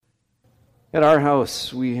At our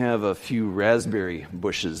house, we have a few raspberry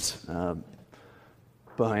bushes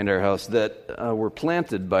behind our house that were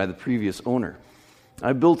planted by the previous owner.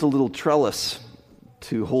 I built a little trellis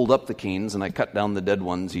to hold up the canes, and I cut down the dead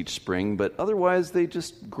ones each spring, but otherwise they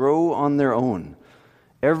just grow on their own.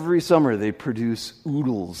 Every summer they produce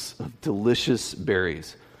oodles of delicious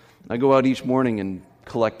berries. I go out each morning and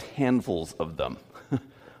collect handfuls of them.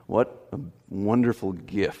 What a wonderful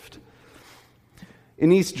gift.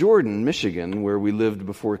 In East Jordan, Michigan, where we lived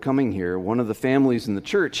before coming here, one of the families in the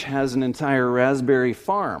church has an entire raspberry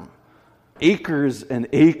farm. Acres and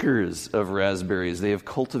acres of raspberries they have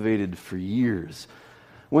cultivated for years.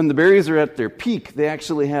 When the berries are at their peak, they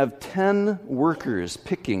actually have 10 workers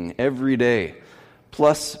picking every day,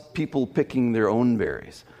 plus people picking their own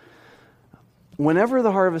berries. Whenever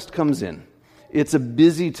the harvest comes in, it's a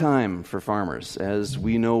busy time for farmers, as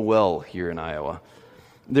we know well here in Iowa.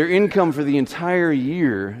 Their income for the entire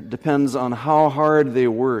year depends on how hard they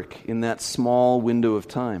work in that small window of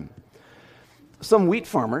time. Some wheat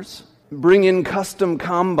farmers bring in custom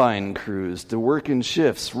combine crews to work in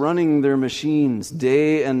shifts, running their machines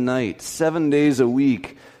day and night, 7 days a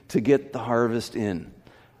week to get the harvest in.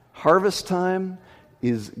 Harvest time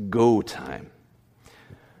is go time.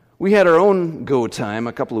 We had our own go time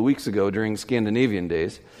a couple of weeks ago during Scandinavian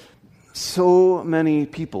Days. So many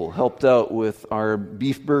people helped out with our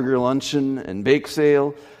beef burger luncheon and bake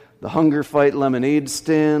sale, the Hunger Fight lemonade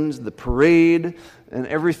stand, the parade, and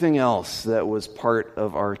everything else that was part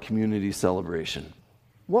of our community celebration.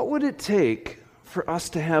 What would it take for us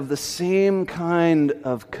to have the same kind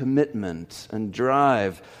of commitment and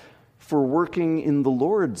drive for working in the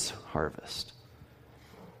Lord's harvest?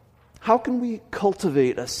 How can we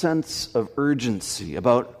cultivate a sense of urgency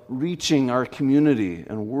about reaching our community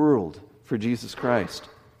and world for Jesus Christ?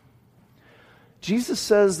 Jesus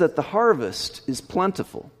says that the harvest is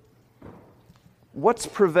plentiful. What's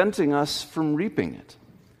preventing us from reaping it?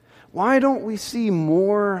 Why don't we see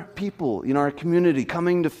more people in our community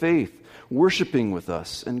coming to faith, worshiping with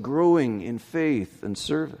us, and growing in faith and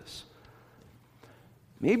service?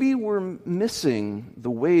 Maybe we're missing the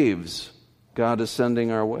waves God is sending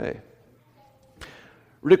our way.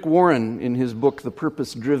 Rick Warren, in his book, The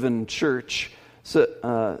Purpose-Driven Church,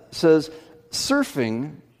 says,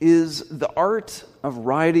 surfing is the art of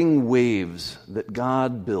riding waves that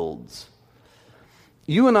God builds.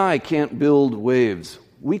 You and I can't build waves.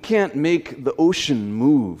 We can't make the ocean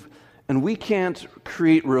move, and we can't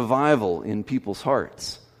create revival in people's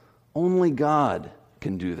hearts. Only God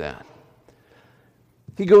can do that.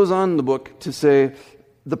 He goes on in the book to say,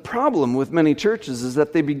 the problem with many churches is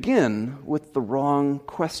that they begin with the wrong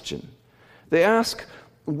question. They ask,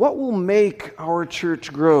 what will make our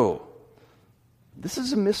church grow? This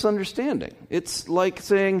is a misunderstanding. It's like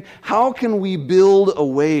saying, how can we build a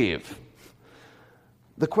wave?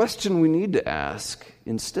 The question we need to ask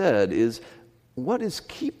instead is, what is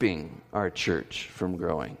keeping our church from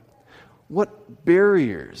growing? What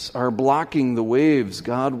barriers are blocking the waves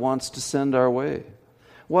God wants to send our way?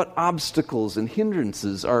 What obstacles and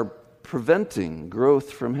hindrances are preventing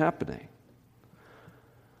growth from happening?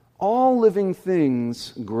 All living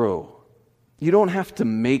things grow. You don't have to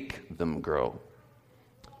make them grow.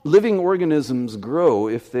 Living organisms grow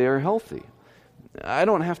if they are healthy. I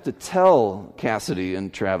don't have to tell Cassidy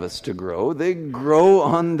and Travis to grow. They grow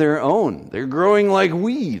on their own. They're growing like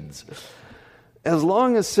weeds. As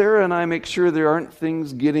long as Sarah and I make sure there aren't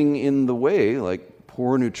things getting in the way, like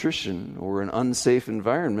poor nutrition or an unsafe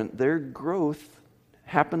environment, their growth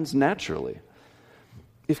happens naturally.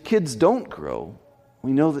 If kids don't grow,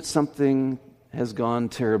 we know that something has gone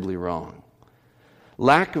terribly wrong.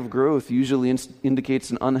 Lack of growth usually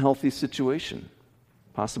indicates an unhealthy situation,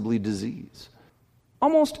 possibly disease.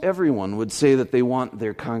 Almost everyone would say that they want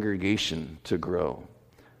their congregation to grow.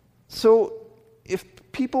 So, if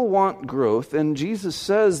people want growth and Jesus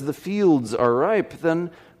says the fields are ripe, then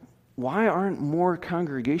why aren't more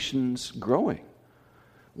congregations growing?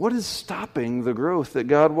 What is stopping the growth that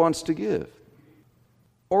God wants to give?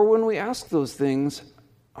 Or when we ask those things,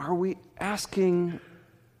 are we asking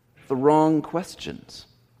the wrong questions?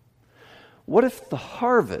 What if the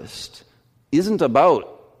harvest isn't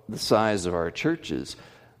about the size of our churches,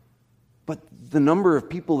 but the number of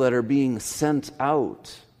people that are being sent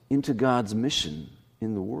out into God's mission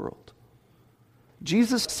in the world?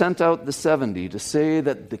 Jesus sent out the 70 to say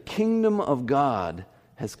that the kingdom of God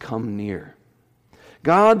has come near.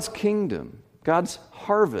 God's kingdom, God's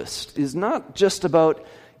harvest, is not just about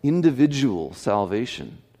individual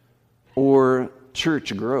salvation or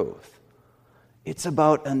church growth. It's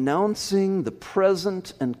about announcing the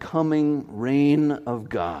present and coming reign of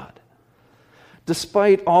God.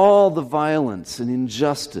 Despite all the violence and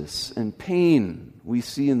injustice and pain we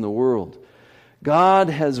see in the world, God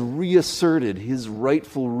has reasserted his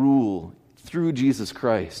rightful rule through Jesus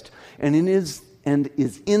Christ and is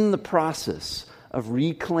in the process of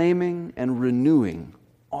reclaiming and renewing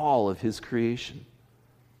all of his creation.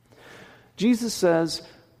 Jesus says,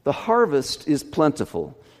 "The harvest is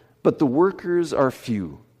plentiful, but the workers are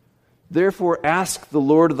few. Therefore ask the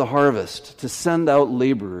Lord of the harvest to send out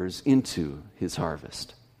laborers into his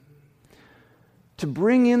harvest." To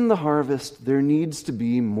bring in the harvest, there needs to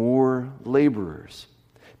be more laborers.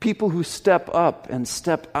 People who step up and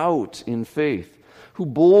step out in faith, who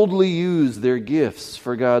boldly use their gifts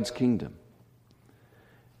for God's kingdom.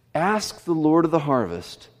 Ask the Lord of the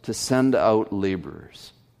harvest to send out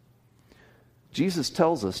laborers. Jesus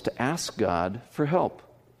tells us to ask God for help.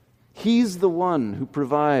 He's the one who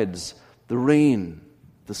provides the rain,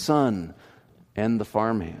 the sun, and the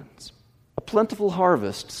farmhands. A plentiful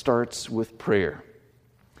harvest starts with prayer.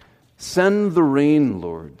 Send the rain,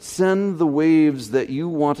 Lord. Send the waves that you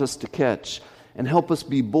want us to catch, and help us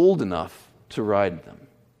be bold enough to ride them.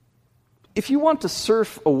 If you want to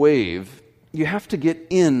surf a wave, you have to get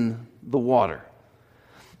in the water.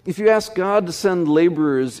 If you ask God to send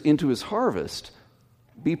laborers into his harvest,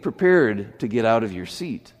 be prepared to get out of your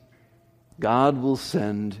seat. God will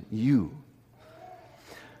send you.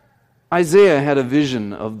 Isaiah had a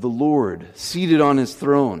vision of the Lord seated on his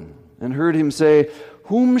throne and heard him say,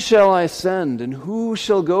 "Whom shall I send, and who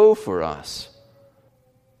shall go for us?"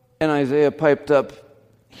 And Isaiah piped up,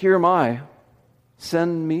 "Here am I,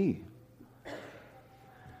 send me."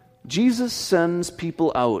 Jesus sends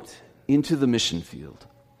people out into the mission field.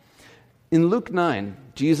 In Luke 9,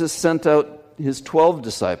 Jesus sent out his 12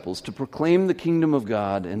 disciples to proclaim the kingdom of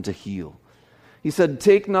God and to heal. He said,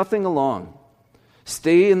 "Take nothing along.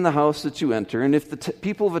 Stay in the house that you enter, and if the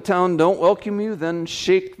people of a town don't welcome you, then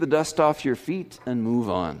shake the dust off your feet and move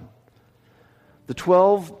on." The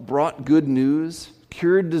 12 brought good news,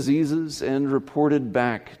 cured diseases, and reported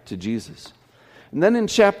back to Jesus. And then in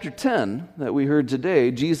chapter 10 that we heard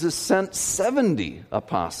today, Jesus sent 70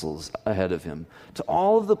 apostles ahead of him to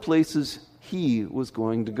all of the places he was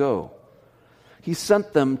going to go. He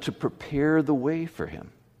sent them to prepare the way for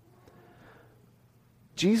him.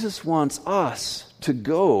 Jesus wants us to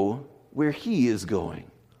go where he is going.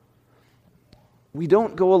 We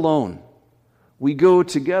don't go alone. We go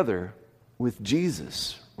together with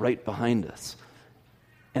Jesus right behind us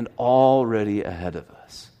and already ahead of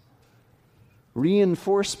us.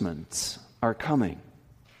 Reinforcements are coming.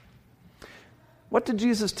 What did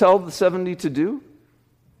Jesus tell the 70 to do?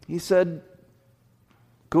 He said,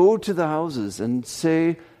 "Go to the houses and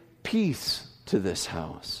say, 'Peace to this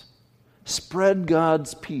house.' Spread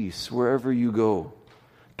God's peace wherever you go.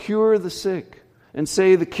 Cure the sick and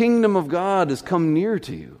say, 'The kingdom of God has come near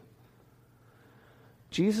to you.'"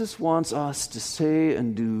 Jesus wants us to say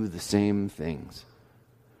and do the same things.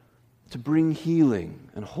 To bring healing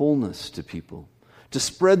and wholeness to people. To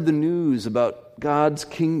spread the news about God's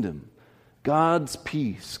kingdom, God's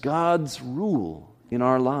peace, God's rule in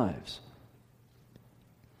our lives.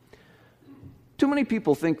 Too many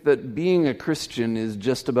people think that being a Christian is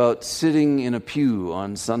just about sitting in a pew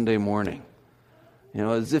on Sunday morning,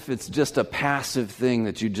 as if it's just a passive thing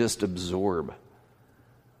that you just absorb.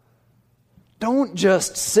 Don't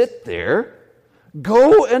just sit there.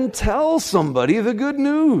 Go and tell somebody the good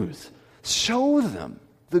news. Show them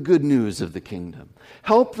the good news of the kingdom.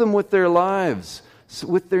 Help them with their lives,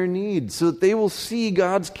 with their needs, so that they will see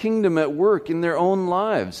God's kingdom at work in their own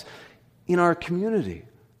lives, in our community,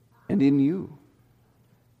 and in you.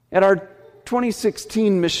 At our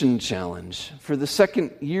 2016 Mission Challenge, for the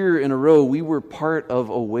second year in a row, we were part of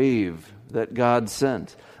a wave that God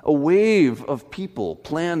sent. A wave of people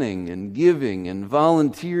planning and giving and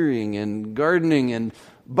volunteering and gardening and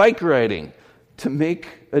bike riding to make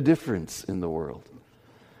a difference in the world.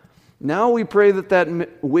 Now we pray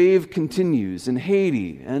that wave continues in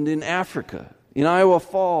Haiti and in Africa, in Iowa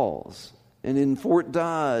Falls, and in Fort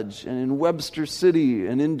Dodge, and in Webster City,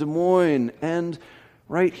 and in Des Moines, and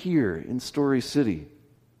right here in Story City.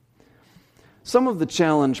 Some of the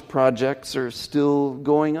challenge projects are still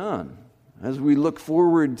going on as we look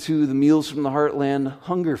forward to the Meals from the Heartland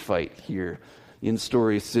Hunger Fight here in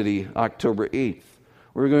Story City, October 8th.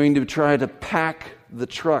 We're going to try to pack the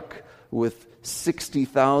truck with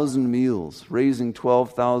 60,000 meals, raising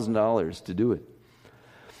 $12,000 to do it.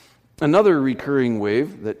 Another recurring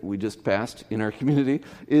wave that we just passed in our community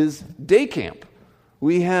is day camp.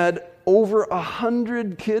 We had over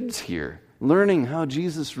 100 kids here learning how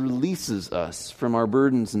Jesus releases us from our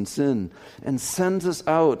burdens and sin and sends us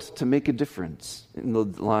out to make a difference in the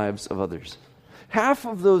lives of others. Half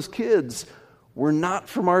of those kids were not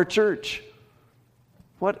from our church.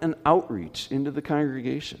 What an outreach into the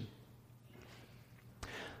congregation.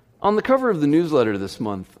 On the cover of the newsletter this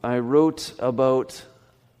month, I wrote about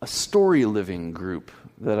a story living group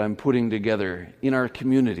that I'm putting together in our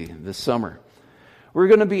community this summer. We're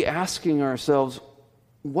going to be asking ourselves,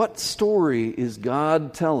 what story is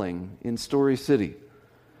God telling in Story City?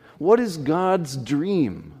 What is God's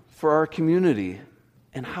dream for our community,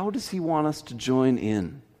 and how does He want us to join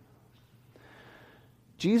in?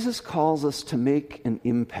 Jesus calls us to make an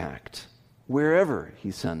impact wherever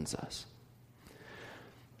He sends us.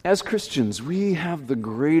 As Christians, we have the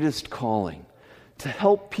greatest calling to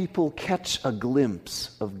help people catch a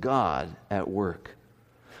glimpse of God at work.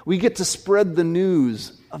 We get to spread the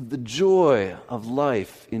news of the joy of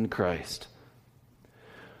life in Christ.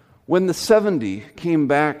 When the 70 came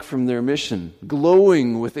back from their mission,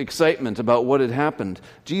 glowing with excitement about what had happened,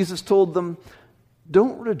 Jesus told them,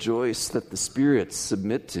 "Don't rejoice that the spirits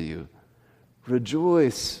submit to you.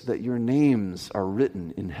 Rejoice that your names are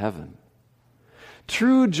written in heaven."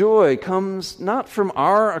 True joy comes not from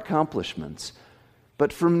our accomplishments,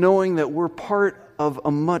 but from knowing that we're part of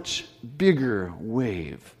a much bigger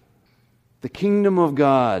wave. The kingdom of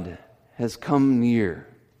God has come near,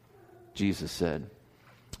 Jesus said.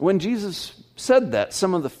 When Jesus said that,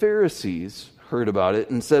 some of the Pharisees heard about it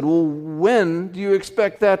and said, "Well, when do you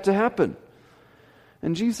expect that to happen?"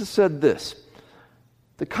 And Jesus said this,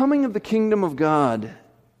 "The coming of the kingdom of God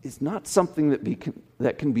is not something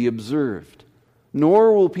that can be observed,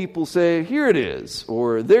 nor will people say, 'Here it is,'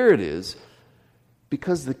 or 'There it is,'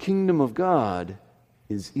 because the kingdom of God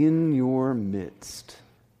is in your midst."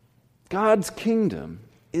 God's kingdom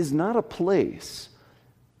is not a place,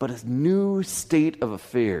 but a new state of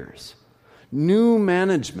affairs. New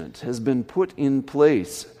management has been put in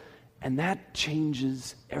place, and that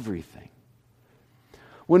changes everything.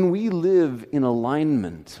 When we live in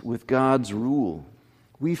alignment with God's rule,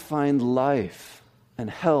 we find life and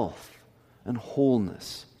health and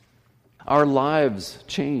wholeness. Our lives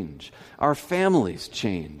change. Our families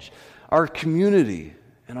change. Our community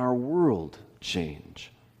and our world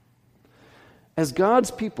change. As God's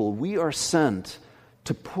people, we are sent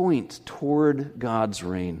to point toward God's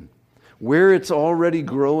reign, where it's already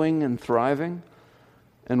growing and thriving,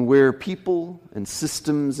 and where people and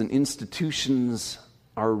systems and institutions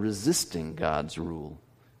are resisting God's rule,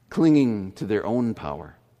 clinging to their own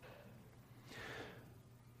power.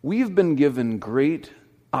 We've been given great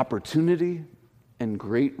opportunity and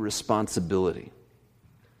great responsibility.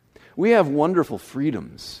 We have wonderful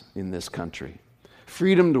freedoms in this country.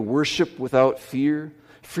 Freedom to worship without fear,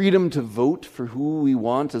 freedom to vote for who we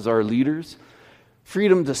want as our leaders,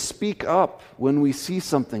 freedom to speak up when we see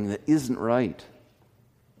something that isn't right.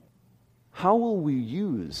 How will we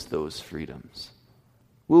use those freedoms?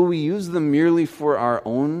 Will we use them merely for our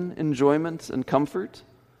own enjoyment and comfort?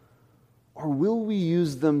 Or will we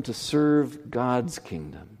use them to serve God's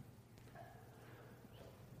kingdom?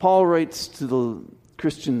 Paul writes to the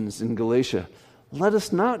Christians in Galatia, "Let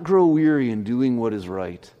us not grow weary in doing what is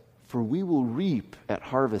right, for we will reap at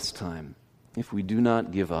harvest time if we do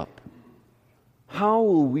not give up." How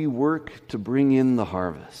will we work to bring in the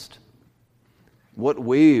harvest? What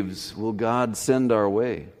waves will God send our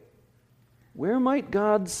way? Where might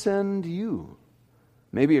God send you?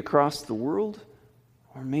 Maybe across the world,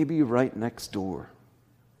 or maybe right next door.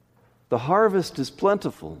 The harvest is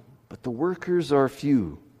plentiful, but the workers are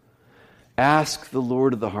few. Ask the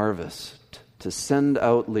Lord of the harvest to send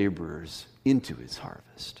out laborers into His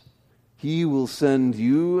harvest. He will send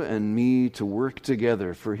you and me to work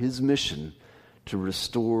together for His mission to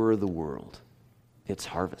restore the world. It's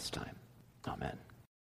harvest time. Amen.